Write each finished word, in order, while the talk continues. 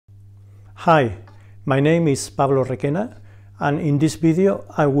Hi, my name is Pablo Requena, and in this video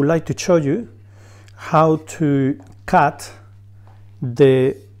I would like to show you how to cut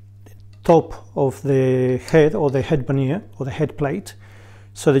the top of the head or the head veneer or the head plate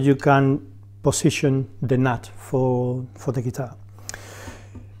so that you can position the nut for the guitar.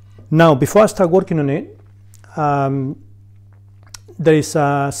 Now, before I start working on it, there is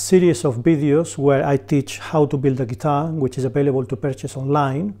a series of videos where I teach how to build a guitar, which is available to purchase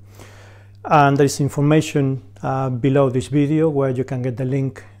online. And there is information below this video where you can get the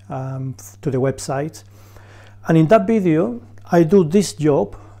link to the website. And in that video, I do this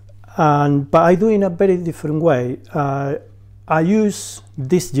job, but I do it in a very different way. I use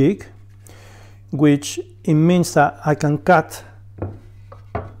this jig, which it means that I can cut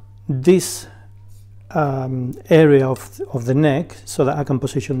this area of the neck so that I can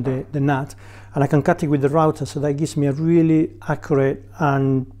position the nut, and I can cut it with the router, so that gives me a really accurate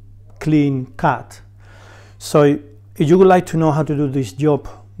and clean cut. So if you would like to know how to do this job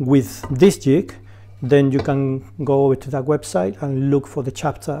with this jig, then you can go over to that website and look for the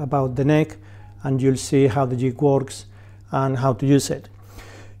chapter about the neck, and you'll see how the jig works and how to use it.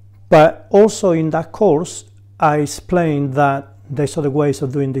 But also in that course I explained that there's other ways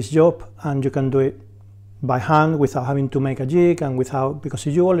of doing this job, and you can do it by hand without having to make a jig, and because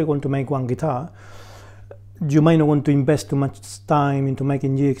if you only want to make one guitar, you might not want to invest too much time into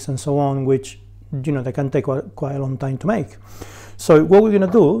making jigs and so on, which, you know, they can take quite a long time to make. So what we're going to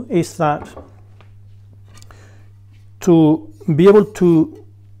do is that to be able to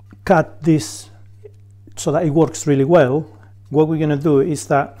cut this so that it works really well, what we're going to do is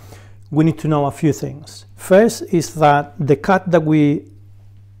that we need to know a few things. First is that the cut that we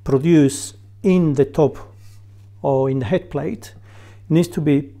produce in the top or in the head plate needs to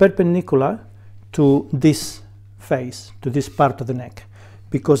be perpendicular to this face, to this part of the neck,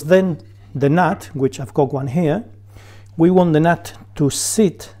 because then the nut, which I've got one here, we want the nut to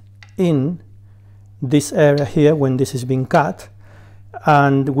sit in this area here when this is being cut,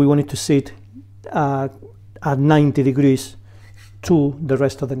 and we want it to sit at 90 degrees to the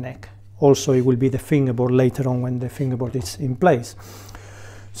rest of the neck. Also, it will be the fingerboard later on when the fingerboard is in place.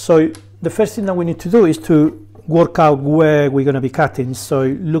 So the first thing that we need to do is to work out where we're going to be cutting. So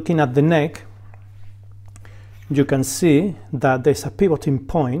looking at the neck, you can see that there's a pivoting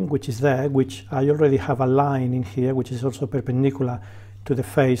point which is there, which I already have a line in here which is also perpendicular to the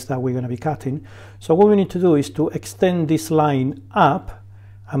face that we're going to be cutting. So what we need to do is to extend this line up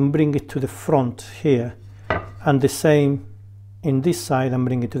and bring it to the front here, and the same in this side and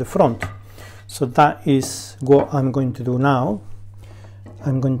bring it to the front. So that is what I'm going to do now.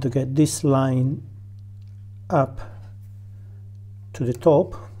 I'm going to get this line up to the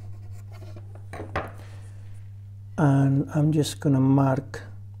top, and I'm just going to mark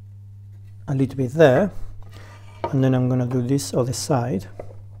a little bit there, and then I'm going to do this other side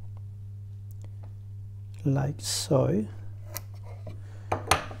like so,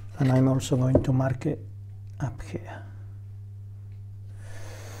 and I'm also going to mark it up here.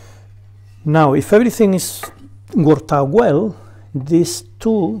 Now, if everything is worked out well, these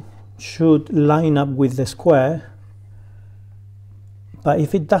two should line up with the square. But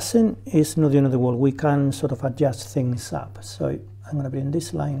if it doesn't, it's not the end of the world. We can sort of adjust things up. So I'm going to bring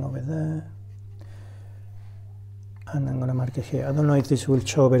this line over there, and I'm going to mark it here. I don't know if this will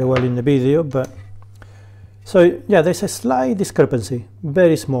show very well in the video, but so yeah, there's a slight discrepancy,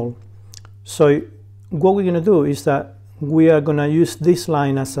 very small. So what we're going to do is that we are going to use this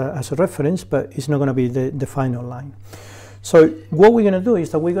line as a reference, but it's not going to be the final line. So what we're going to do is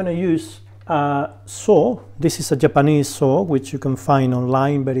that we're going to use a saw. This is a Japanese saw which you can find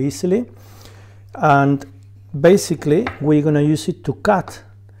online very easily, and basically we're going to use it to cut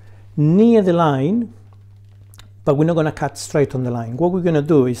near the line, but we're not going to cut straight on the line. What we're going to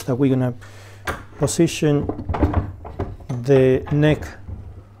do is that we're going to position the neck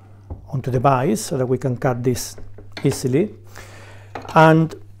onto the vise so that we can cut this easily.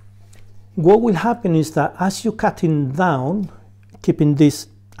 And what will happen is that as you're cutting down, keeping this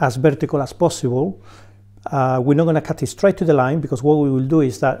as vertical as possible, we're not going to cut it straight to the line, because what we will do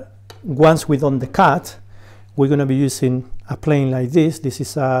is that once we've done the cut, we're going to be using a plane like this. This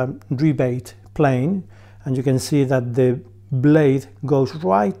is a rebate plane, and you can see that the blade goes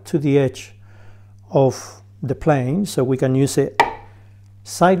right to the edge of the plane, so we can use it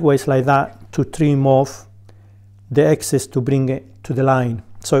sideways like that to trim off the excess to bring it to the line.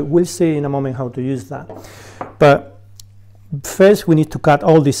 So we'll see in a moment how to use that. But first we need to cut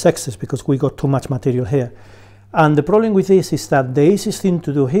all this excess because we got too much material here. And the problem with this is that the easiest thing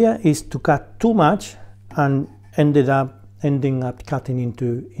to do here is to cut too much and ending up cutting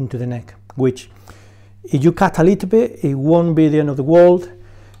into the neck, which if you cut a little bit, it won't be the end of the world.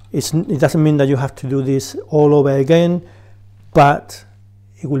 It doesn't mean that you have to do this all over again, but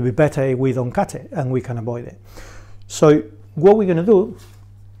it will be better if we don't cut it and we can avoid it. So what we're going to do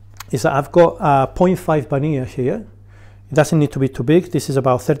is that I've got a 0.5 veneer here. It doesn't need to be too big. This is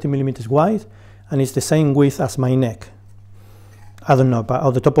about 30 millimeters wide, and it's the same width as my neck. I don't know, but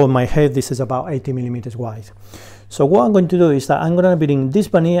on the top of my head, this is about 80 millimeters wide. So what I'm going to do is that I'm going to bring this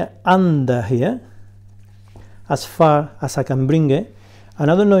veneer under here, as far as I can bring it. And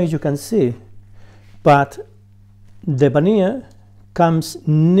I don't know if you can see, but the veneer comes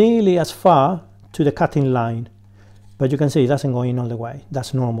nearly as far to the cutting line. But you can see it doesn't go in all the way.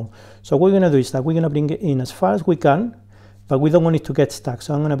 That's normal. So what we're going to do is that we're going to bring it in as far as we can, but we don't want it to get stuck.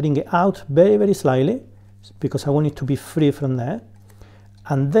 So I'm going to bring it out very, very slightly, because I want it to be free from there.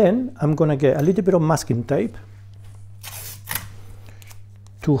 And then I'm going to get a little bit of masking tape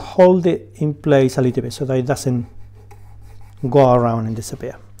to hold it in place a little bit so that it doesn't go around and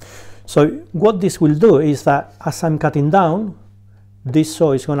disappear. So what this will do is that as I'm cutting down, this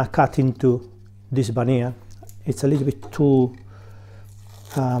saw is going to cut into this veneer. It's a little bit too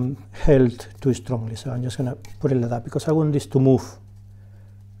held too strongly, so I'm just going to put it like that because I want this to move.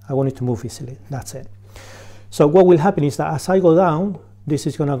 I want it to move easily. That's it. So what will happen is that as I go down, this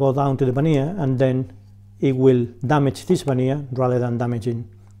is going to go down to the veneer, and then it will damage this veneer rather than damaging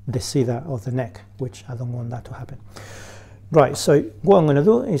the cedar of the neck, which I don't want that to happen. Right, so what I'm going to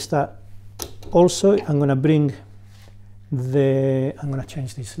do is that also I'm going to bring I'm going to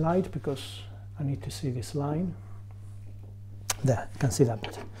change this light because I need to see this line. There, you can see that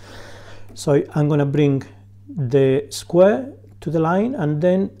better. So I'm going to bring the square to the line, and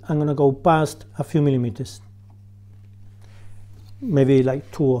then I'm going to go past a few millimeters, maybe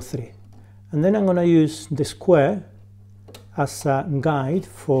like 2 or 3. And then I'm going to use the square as a guide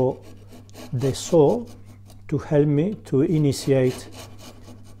for the saw to help me to initiate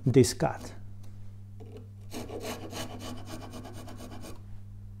this cut.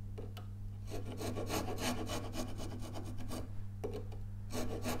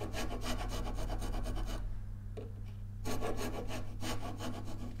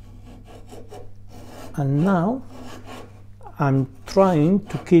 And now I'm trying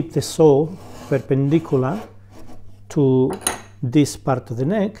to keep the saw perpendicular to this part of the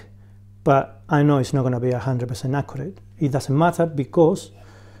neck, but I know it's not going to be 100% accurate. It doesn't matter because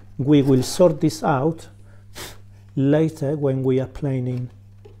we will sort this out later when we are planing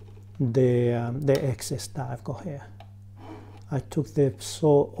the excess that I've got here. I took the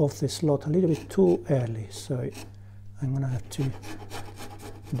saw off the slot a little bit too early, so I'm going to have to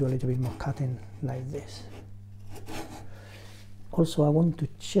do a little bit more cutting like this. Also, I want to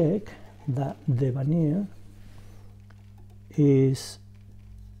check that the veneer is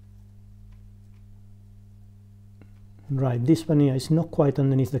right. This veneer is not quite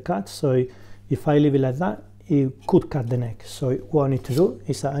underneath the cut, so if I leave it like that, it could cut the neck. So what I need to do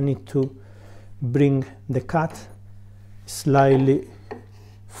is that I need to bring the cut slightly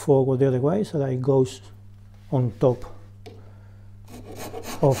forward the other way so that it goes on top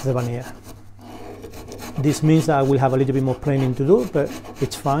of the veneer. This means that I will have a little bit more planing to do, but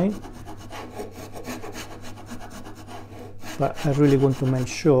it's fine. But I really want to make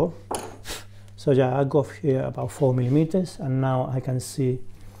sure. So yeah, I got here about 4 millimeters, and now I can see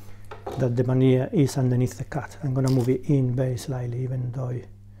that the veneer is underneath the cut. I'm going to move it in very slightly, even though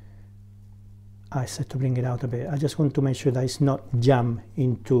I said to bring it out a bit. I just want to make sure that it's not jammed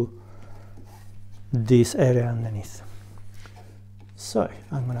into this area underneath. So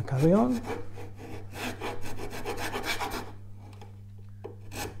I'm going to carry on.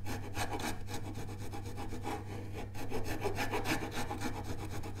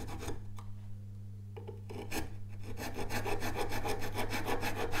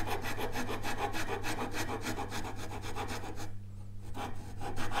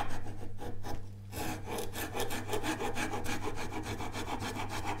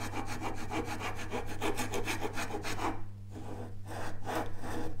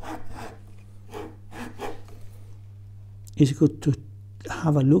 It's good to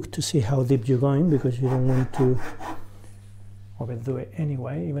have a look to see how deep you're going, because you don't want to overdo it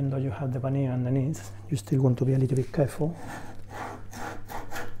anyway. Even though you have the veneer underneath, you still want to be a little bit careful.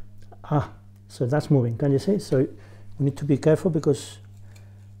 So that's moving, can you see? So we need to be careful because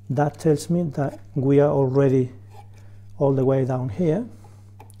that tells me that we are already all the way down here,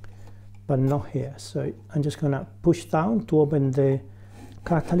 but not here. So I'm just gonna push down to open the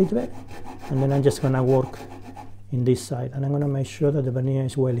cut a little bit, and then I'm just gonna work in this side, and I'm going to make sure that the veneer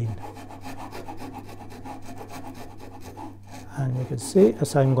is well in. And And you can see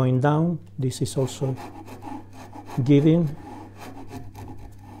as I'm going down, this is also giving.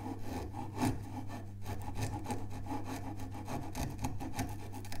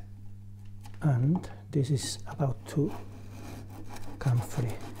 And this is about to come free.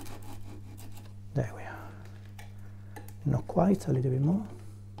 There we are. Not quite, a little bit more.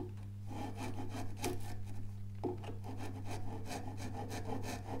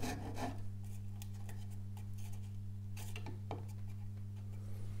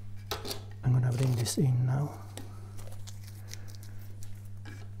 I'm going to bring this in now.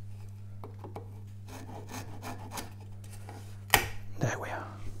 There we are.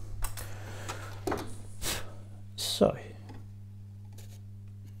 So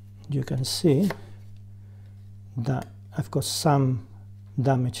you can see that I've got some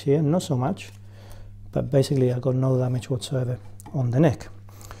damage here, not so much, but basically I've got no damage whatsoever on the neck.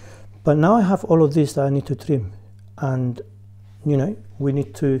 But now I have all of this that I need to trim, and you know, we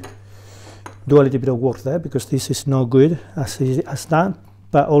need to do a little bit of work there because this is not good as that,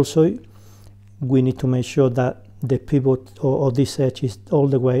 but also we need to make sure that the pivot or this edge is all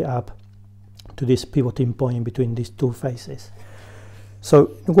the way up to this pivoting point between these two faces. So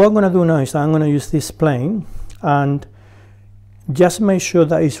what I'm going to do now is I'm going to use this plane and just make sure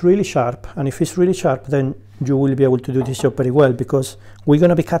that it's really sharp, and if it's really sharp then you will be able to do this job very well, because we're going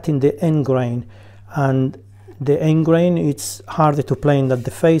to be cutting the end grain, and the end grain, it's harder to plane than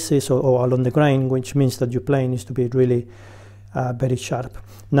the faces or along the grain, which means that your plane needs to be really very sharp.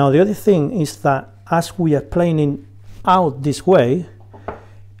 Now the other thing is that as we are planing out this way,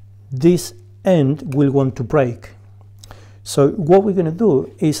 this end will want to break. So what we're going to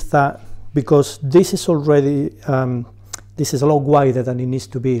do is that, because this is already this is a lot wider than it needs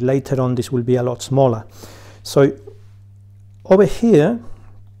to be, later on this will be a lot smaller. So over here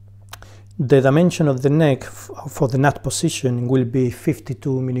the dimension of the neck for the nut position will be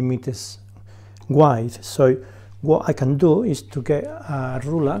 52 millimeters wide. So what I can do is to get a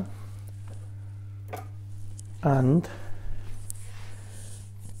ruler and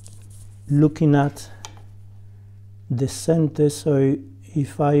looking at the center, so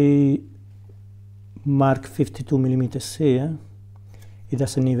if I mark 52 millimeters here, it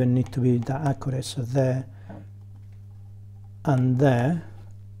doesn't even need to be that accurate, so there and there.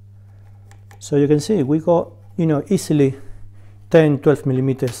 So you can see we got, you know, easily 10-12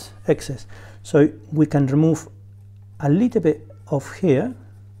 millimeters excess. So we can remove a little bit of here,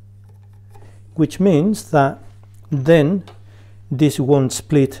 which means that then this won't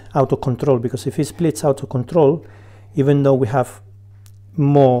split out of control, because if it splits out of control, even though we have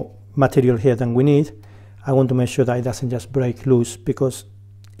more material here than we need, I want to make sure that it doesn't just break loose, because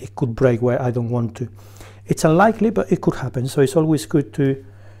it could break where I don't want to. It's unlikely, but it could happen, so it's always good to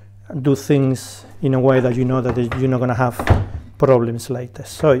do things in a way that you know that you're not going to have problems later.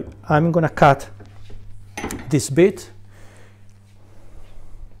 So I'm going to cut this bit.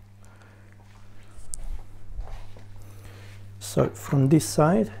 So from this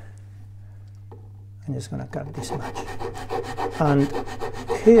side, I'm just going to cut this much. And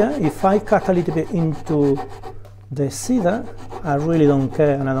here, if I cut a little bit into the cedar, I really don't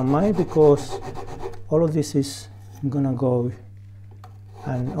care and I don't mind, because all of this is going to go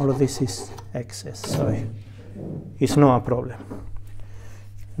and all of this is excess, so it's not a problem.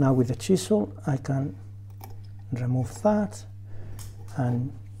 Now with the chisel I can remove that,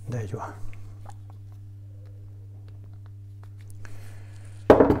 and there you are.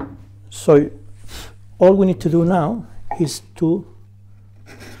 So all we need to do now is to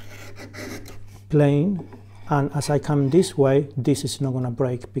plane, and as I come this way, this is not going to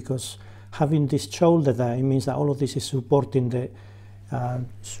break, because having this shoulder there, it means that all of this is supporting the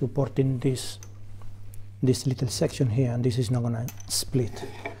supporting this little section here, and this is not going to split.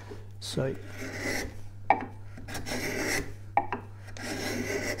 So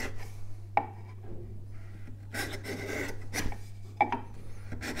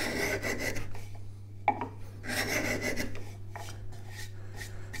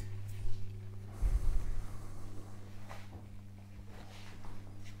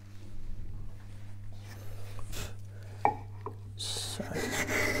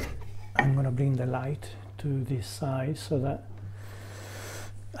I'm going to bring the light to this side so that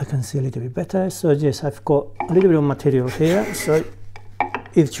I can see a little bit better. So yes, I've got a little bit of material here. So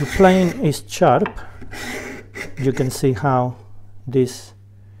if your plane is sharp, you can see how this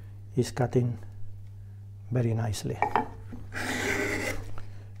is cutting very nicely.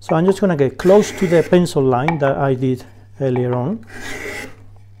 So I'm just going to get close to the pencil line that I did earlier on,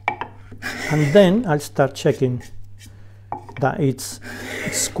 and then I'll start checking that it's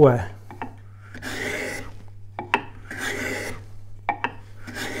square.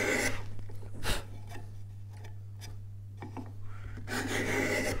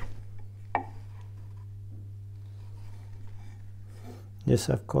 Yes,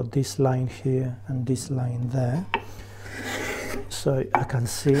 I've got this line here and this line there, so I can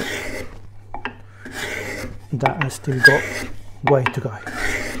see that I still got way to go.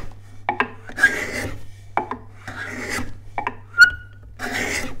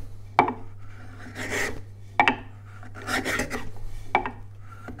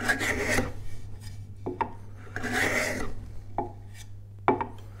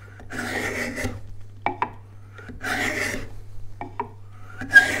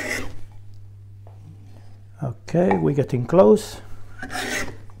 Okay, we're getting close.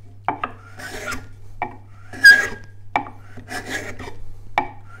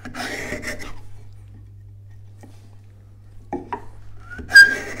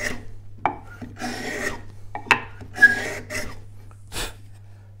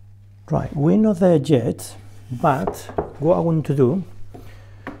 Right, we're not there yet, but what I want to do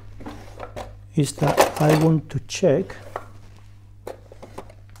is that I want to check.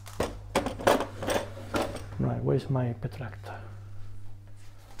 Right, where's my protractor?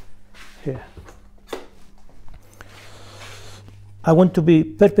 Here. I want to be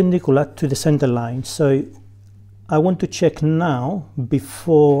perpendicular to the center line, so I want to check now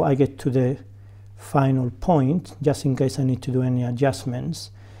before I get to the final point, just in case I need to do any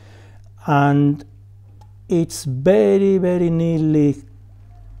adjustments. And it's very, very nearly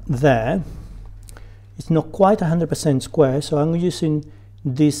there. It's not quite 100% square, so I'm using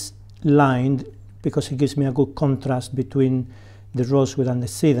this line because it gives me a good contrast between the rosewood and the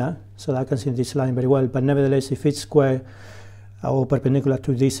cedar, so that I can see this line very well. But nevertheless, if it's square or perpendicular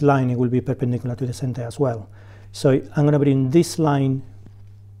to this line, it will be perpendicular to the center as well. So I'm going to bring this line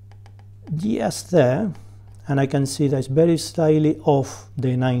just there, and I can see that it's very slightly off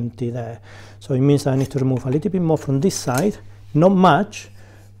the 90 there. So it means I need to remove a little bit more from this side, not much,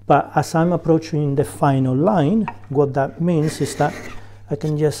 but as I'm approaching the final line, what that means is that I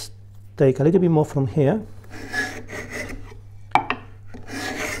can just take a little bit more from here,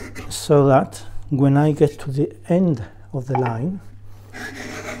 so that when I get to the end of the line,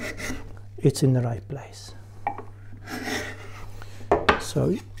 it's in the right place.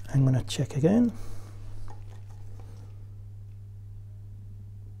 So I'm going to check again.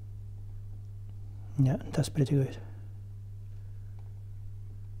 Yeah, that's pretty good.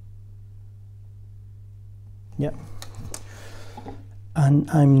 Yeah.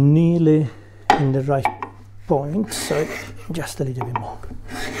 And I'm nearly in the right point, so just a little bit more.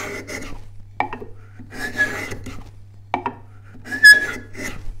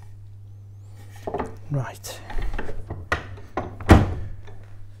 Right.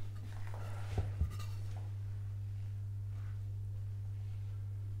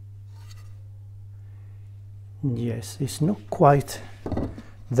 Yes, it's not quite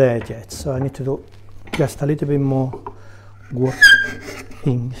there yet, so I need to do just a little bit more work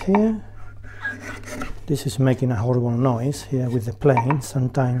in here. This is making a horrible noise here with the plane.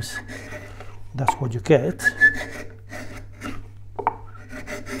 Sometimes that's what you get.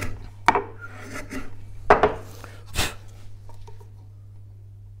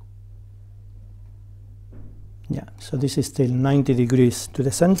 Yeah, so this is still 90 degrees to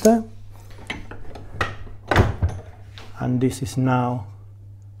the center, and this is now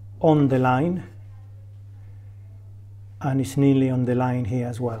on the line, and it's nearly on the line here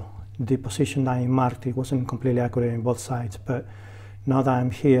as well. The position that I marked, it wasn't completely accurate on both sides, but now that I'm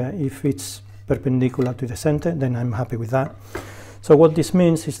here, if it's perpendicular to the center, then I'm happy with that. So what this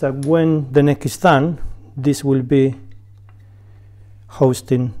means is that when the neck is done, this will be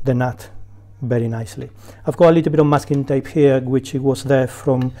hosting the nut very nicely. I've got a little bit of masking tape here, which it was there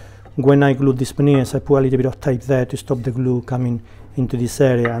from when I glued these veneers. I put a little bit of tape there to stop the glue coming into this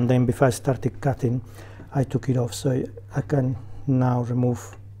area, and then before I started cutting, I took it off, so I can now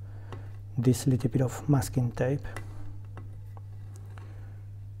remove this little bit of masking tape.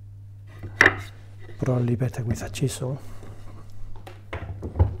 Probably better with a chisel.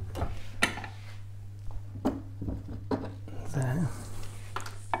 There.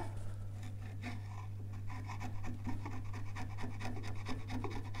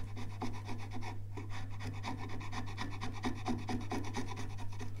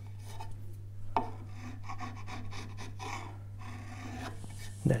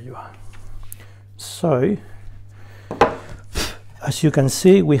 There you are. So, as you can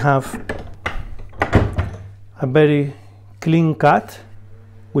see, we have a very clean cut,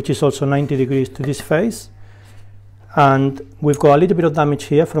 which is also 90 degrees to this face, and we've got a little bit of damage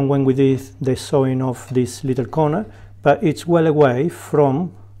here from when we did the sewing of this little corner, but it's well away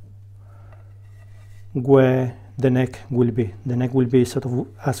from where the neck will be. The neck will be sort of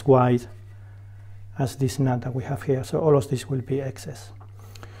as wide as this nut that we have here, so all of this will be excess.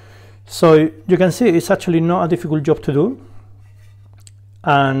 So you can see it's actually not a difficult job to do,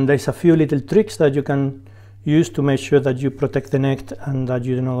 and there's a few little tricks that you can use to make sure that you protect the neck and that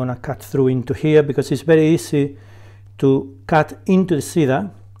you're not going to cut through into here, because it's very easy to cut into the cedar,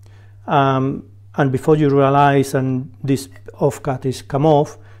 and before you realize and this offcut is come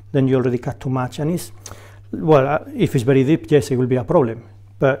off, then you already cut too much. And it's, well, if it's very deep, yes, it will be a problem,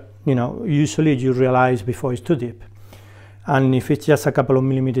 but you know, usually you realize before it's too deep. And if it's just a couple of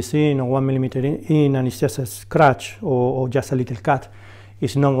millimeters in or 1 millimeter in and it's just a scratch or just a little cut,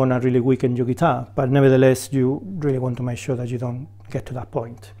 it's not going to really weaken your guitar, but nevertheless you really want to make sure that you don't get to that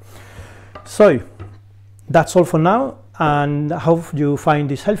point. So that's all for now, and I hope you find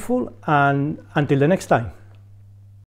this helpful, and until the next time.